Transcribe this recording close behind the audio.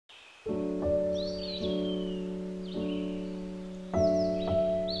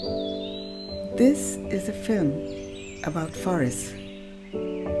This is a film about forests.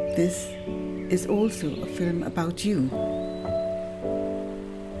 This is also a film about you.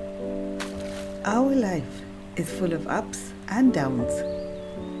 Our life is full of ups and downs.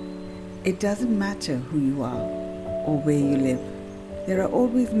 It doesn't matter who you are or where you live. There are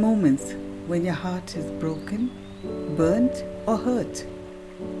always moments when your heart is broken, burnt, or hurt.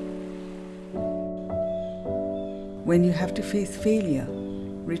 When you have to face failure,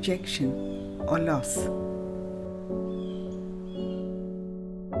 rejection, or loss.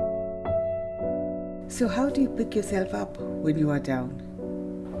 So how do you pick yourself up when you are down?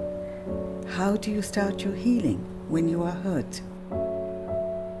 How do you start your healing when you are hurt?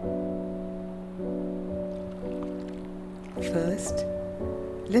 First,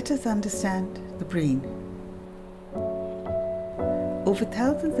 let us understand the brain. Over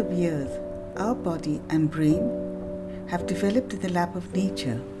thousands of years, our body and brain have developed in the lap of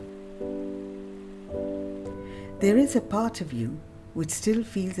nature. There is a part of you which still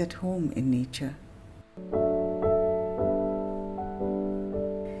feels at home in nature.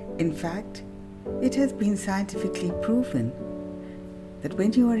 In fact, it has been scientifically proven that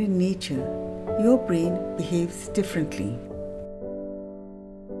when you are in nature, your brain behaves differently.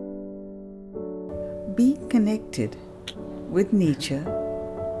 Being connected with nature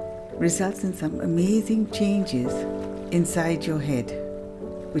results in some amazing changes inside your head,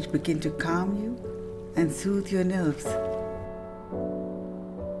 which begin to calm you and soothe your nerves.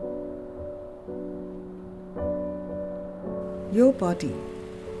 Your body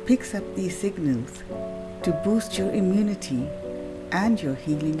picks up these signals to boost your immunity and your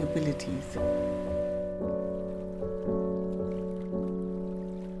healing abilities.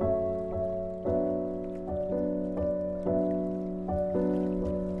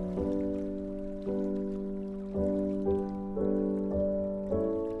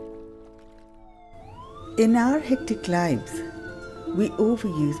 In our hectic lives, we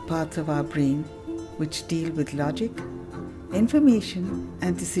overuse parts of our brain which deal with logic, information,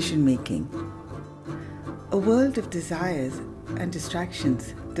 and decision-making. A world of desires and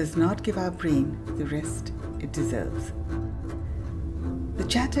distractions does not give our brain the rest it deserves. The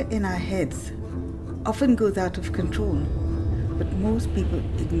chatter in our heads often goes out of control, but most people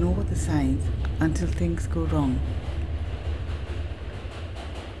ignore the signs until things go wrong.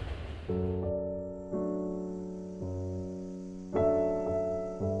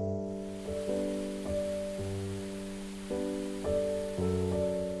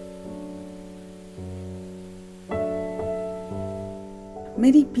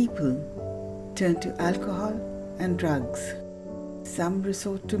 Many people turn to alcohol and drugs. Some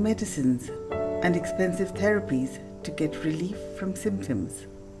resort to medicines and expensive therapies to get relief from symptoms.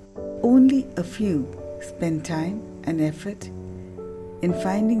 Only a few spend time and effort in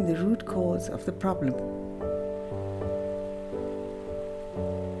finding the root cause of the problem.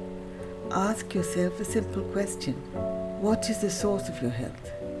 Ask yourself a simple question: what is the source of your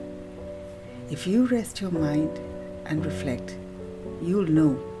health? If you rest your mind and reflect, you'll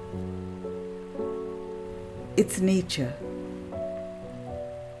know. It's nature.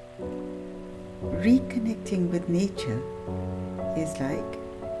 Reconnecting with nature is like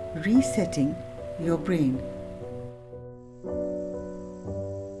resetting your brain.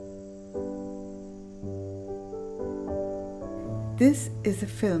 This is a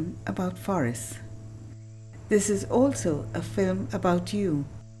film about forests. This is also a film about you.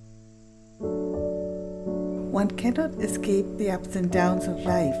 One cannot escape the ups and downs of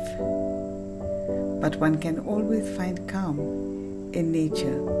life, but one can always find calm in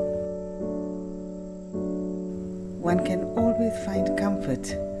nature. One can always find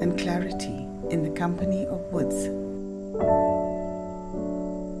comfort and clarity in the company of woods.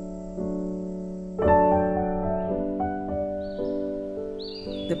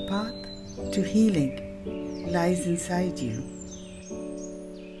 The path to healing lies inside you.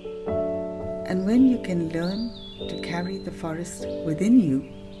 And when you can learn to carry the forest within you,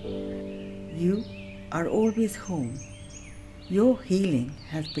 you are always home. Your healing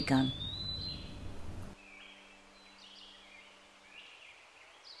has begun.